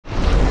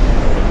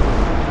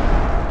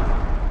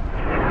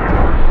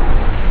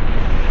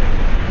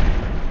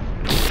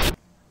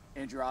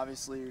Andrew,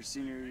 obviously your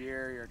senior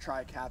year, you're a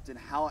tri-captain.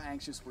 How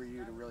anxious were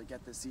you to really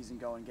get this season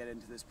going, get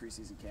into this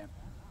preseason camp?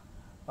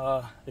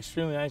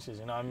 Extremely anxious.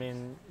 I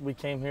mean, we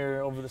came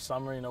here over the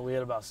summer. We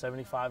had about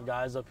 75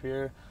 guys up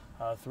here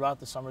throughout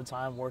the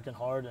summertime working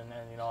hard,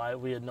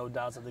 and we had no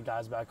doubts that the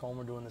guys back home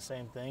were doing the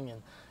same thing.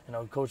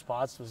 And Coach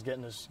Potts was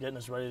getting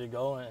us ready to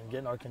go and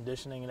getting our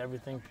conditioning and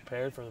everything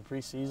prepared for the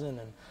preseason.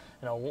 And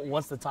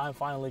once the time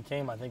finally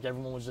came, I think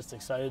everyone was just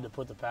excited to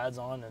put the pads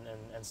on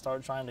and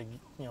start trying to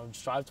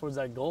strive towards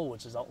that goal,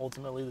 which is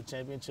ultimately the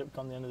championship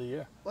come the end of the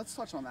year. Let's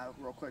touch on that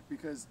real quick,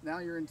 because now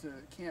you're into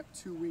camp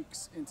 2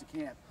 weeks into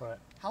camp. Right.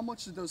 How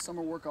much did those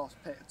summer workouts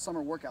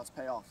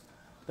pay off?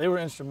 They were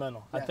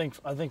instrumental. Yeah.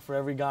 I think for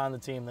every guy on the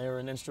team, they were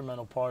an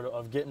instrumental part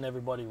of getting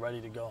everybody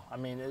ready to go. I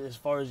mean, as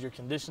far as your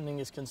conditioning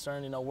is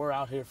concerned, we're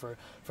out here for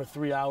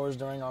 3 hours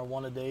during our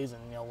one-a-days,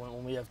 and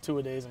when we have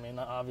two-a-days, I mean,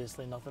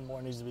 obviously nothing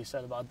more needs to be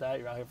said about that.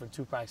 You're out here for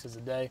 2 practices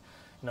a day.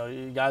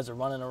 You guys are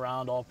running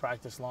around all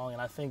practice long,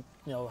 and I think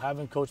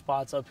having Coach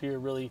Potts up here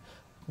really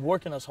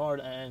working us hard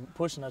and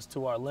pushing us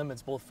to our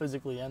limits, both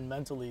physically and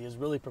mentally, has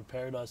really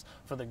prepared us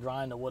for the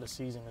grind of what a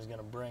season is going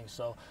to bring.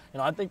 So,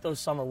 I think those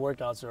summer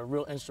workouts are a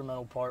real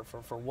instrumental part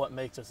for what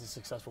makes us a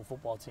successful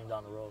football team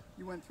down the road.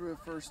 You went through a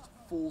first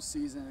full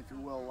season, if you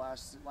will,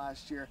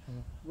 last year. Mm-hmm.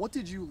 What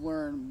did you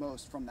learn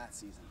most from that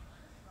season?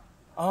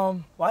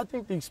 Well, I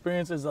think the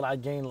experiences that I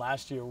gained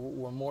last year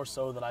were more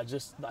so that I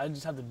just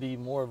had to be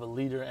more of a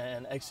leader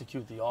and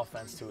execute the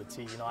offense to a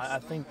T. I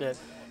think that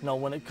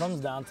when it comes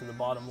down to the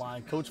bottom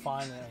line, Coach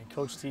Fine and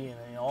Coach T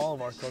and all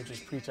of our coaches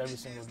preach every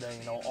single day.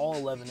 All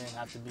 11 in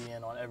have to be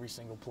in on every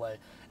single play,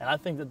 and I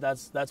think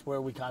that's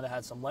where we kind of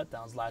had some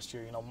letdowns last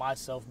year.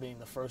 Myself being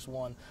the first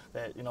one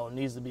that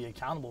needs to be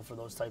accountable for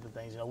those type of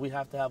things. We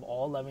have to have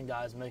all 11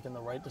 guys making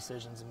the right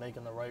decisions and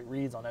making the right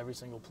reads on every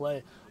single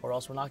play, or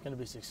else we're not going to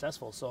be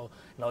successful. So.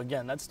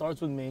 Again, that starts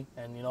with me,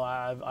 and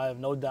I have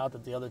no doubt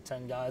that the other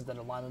 10 guys that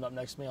are lining up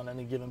next to me on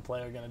any given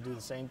play are going to do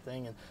the same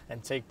thing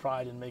and take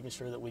pride in making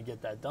sure that we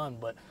get that done.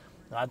 But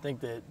I think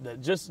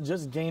that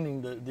just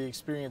gaining the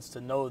experience to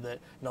know that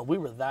we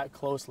were that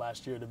close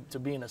last year to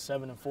being a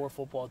 7-4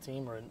 football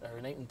team or an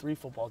 8-3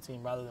 football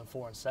team rather than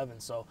 4-7.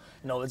 So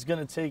it's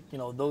going to take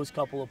those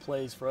couple of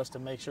plays for us to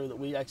make sure that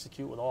we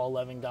execute with all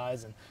 11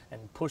 guys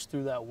and push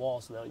through that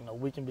wall so that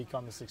we can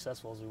become as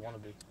successful as we want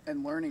to be.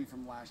 And learning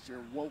from last year,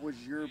 what was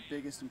your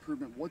biggest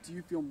improvement? What do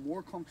you feel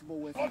more comfortable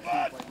with in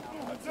camp right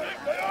now?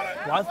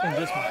 Well, I think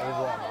just my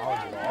overall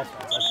knowledge of the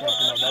offense.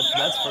 I think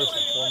that's first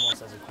and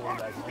foremost as a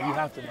quarterback. You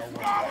have to know what's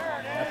going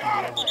on. You have to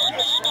be able to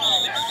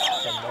understand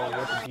and know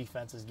what the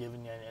defense is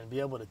giving you and be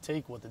able to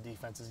take what the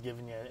defense is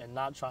giving you and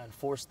not try and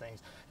force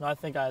things. I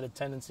think I had a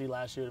tendency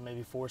last year to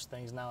maybe force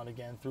things now and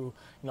again through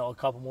a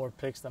couple more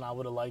picks than I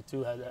would have liked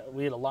to.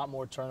 We had a lot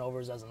more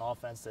turnovers as an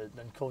offense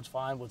than Coach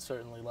Fine would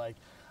certainly like.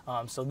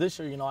 So this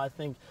year, I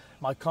think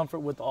my comfort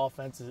with the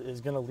offense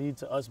is going to lead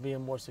to us being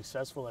more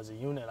successful as a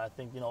unit. I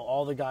think,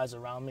 all the guys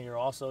around me are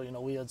also,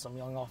 we had some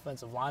young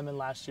offensive linemen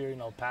last year,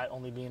 Pat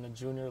only being a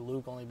junior,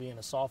 Luke only being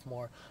a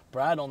sophomore,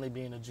 Brad only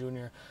being a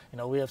junior.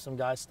 We have some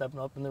guys stepping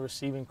up in the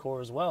receiving corps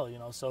as well,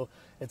 So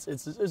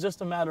it's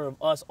just a matter of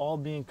us all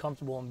being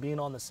comfortable and being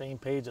on the same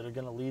page that are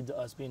going to lead to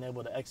us being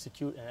able to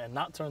execute and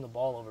not turn the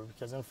ball over,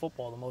 because in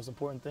football, the most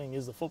important thing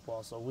is the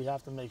football. So we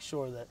have to make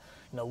sure that,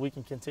 we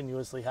can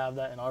continuously have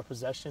that in our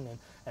possession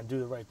and do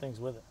the right things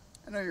with it.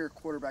 I know you're a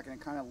quarterback and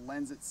it kind of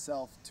lends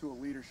itself to a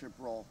leadership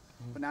role,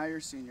 but now you're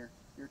a senior,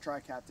 you're a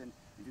tri-captain.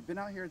 If you've been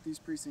out here at these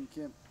preseason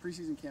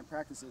camp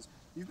practices,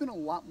 you've been a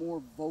lot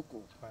more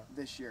vocal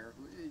this year.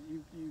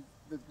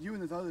 You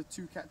and the other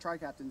 2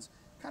 tri-captains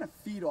kind of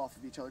feed off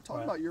of each other.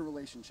 Talk about your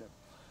relationship.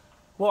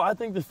 Well, I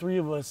think the 3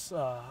 of us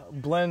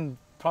blend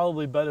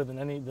probably better than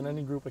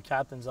any group of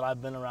captains that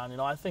I've been around.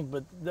 I think,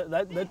 but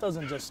that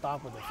doesn't just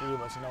stop with the 3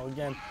 of us.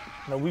 Again,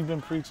 we've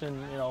been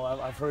preaching.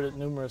 I've heard it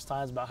numerous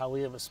times about how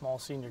we have a small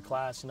senior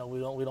class. We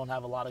don't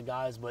have a lot of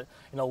guys, but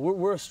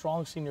we're a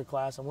strong senior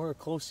class and we're a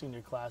close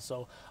senior class.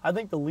 So I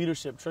think the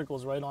leadership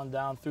trickles right on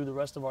down through the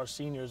rest of our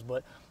seniors.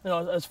 But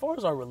as far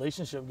as our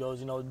relationship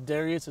goes,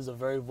 Darius is a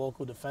very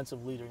vocal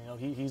defensive leader.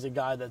 He's a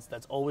guy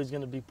that's always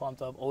going to be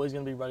pumped up, always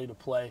going to be ready to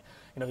play.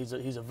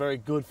 He's a very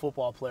good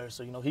football player,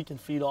 so he can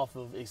feed off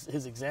of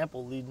his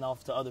example leading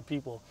off to other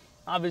people.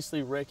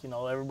 Obviously, Rick,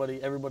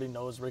 everybody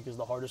knows Rick is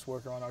the hardest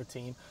worker on our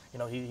team.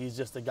 He's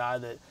just a guy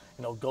that,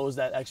 goes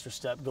that extra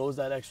step, goes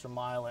that extra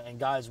mile, and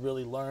guys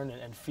really learn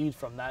and feed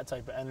from that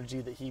type of energy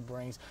that he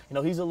brings.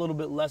 He's a little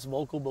bit less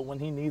vocal, but when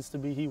he needs to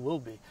be, he will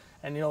be.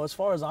 And, as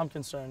far as I'm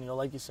concerned,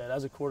 like you said,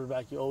 as a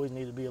quarterback, you always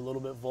need to be a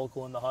little bit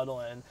vocal in the huddle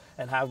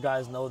and have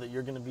guys know that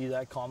you're going to be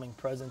that calming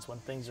presence when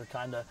things are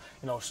kind of,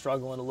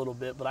 struggling a little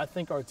bit. But I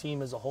think our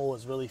team as a whole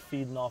is really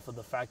feeding off of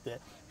the fact that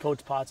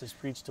Coach Potts has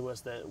preached to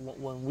us that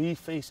when we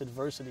face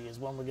adversity is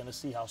when we're going to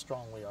see how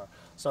strong we are.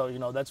 So,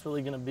 that's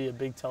really going to be a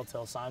big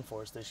telltale sign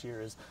for us this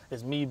year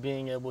is me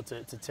being able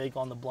to take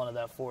on the blunt of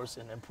that force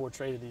and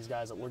portray to these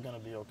guys that we're going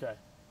to be okay.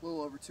 A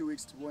little over 2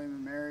 weeks to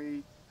William &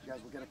 Mary. You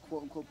guys will get a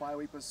quote-unquote bye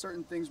week, but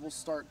certain things will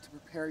start to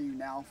prepare you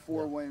now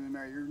for William &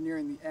 Mary. You're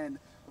nearing the end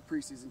of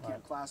preseason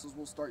camp. Classes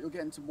will start. You'll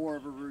get into more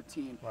of a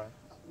routine. Right.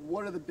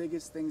 What are the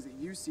biggest things that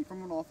you see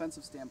from an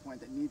offensive standpoint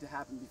that need to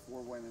happen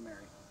before William and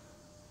Mary?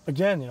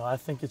 Again, I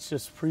think it's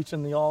just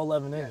preaching the all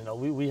 11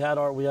 in. We had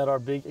our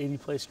big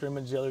 80-play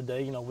scrimmage the other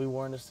day. We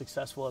weren't as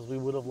successful as we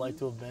would have liked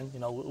to have been.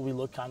 We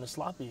looked kind of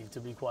sloppy, to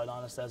be quite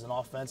honest, as an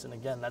offense. And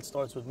again, that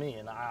starts with me.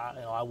 And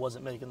I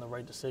wasn't making the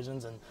right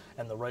decisions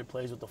and the right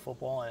plays with the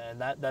football. And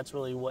that's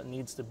really what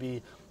needs to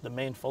be the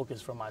main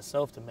focus for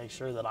myself, to make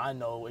sure that I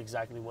know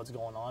exactly what's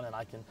going on and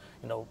I can,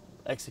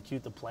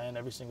 execute the plan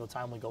every single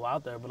time we go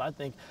out there. But I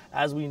think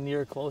as we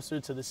near closer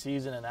to the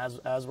season and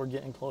as we're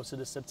getting closer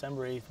to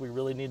September 8th, we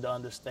really need to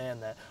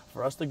understand that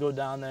for us to go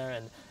down there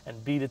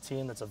and beat a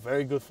team that's a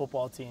very good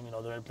football team,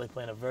 they're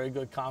playing a very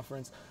good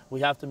conference, we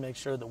have to make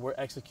sure that we're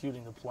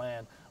executing the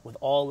plan with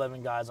all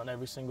 11 guys on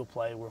every single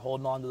play. We're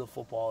holding on to the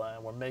football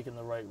and we're making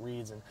the right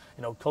reads. And,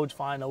 Coach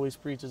Fine always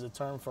preaches a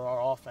term for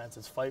our offense.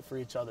 It's fight for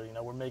each other.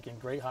 We're making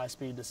great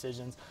high-speed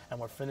decisions and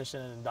we're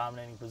finishing in a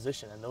dominating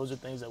position. And those are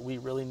things that we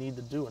really need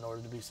to do in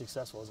order to be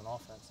successful as an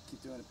offense.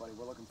 Keep doing it, buddy.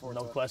 We're looking forward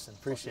to it. No question.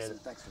 Appreciate it.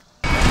 Thanks.